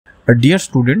Dear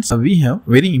students, we have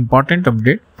very important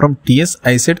update from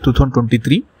TSICET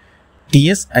 2023.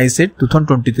 TSICET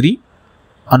 2023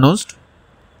 announced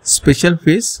special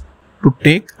phase to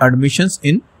take admissions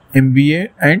in MBA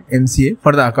and MCA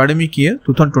for the academic year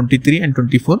 2023 and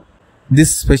 24.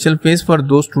 This special phase for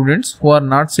those students who are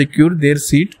not secured their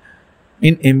seat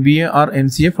in MBA or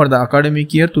MCA for the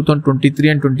academic year 2023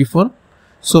 and 24.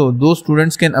 So those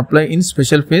students can apply in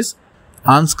special phase.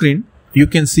 On screen you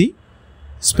can see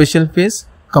special phase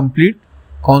complete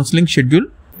counseling schedule.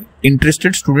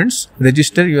 Interested students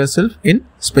register yourself in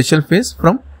special phase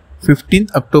from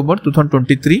 15th October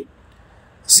 2023.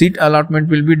 Seat allotment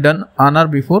will be done on or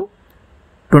before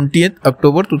 20th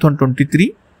October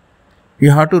 2023.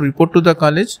 You have to report to the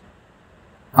college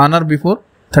on or before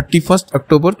 31st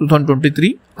October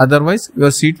 2023. Otherwise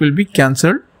your seat will be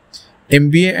cancelled.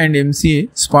 MBA and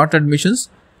MCA spot admissions,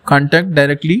 contact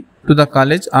directly to the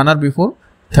college on or before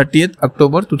 30th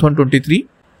October 2023.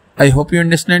 I hope you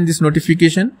understand this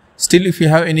notification. Still, if you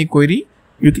have any query,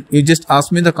 you just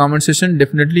ask me in the comment section.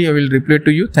 Definitely I will reply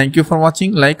to you. Thank you for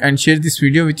watching. Like and share this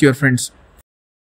video with your friends.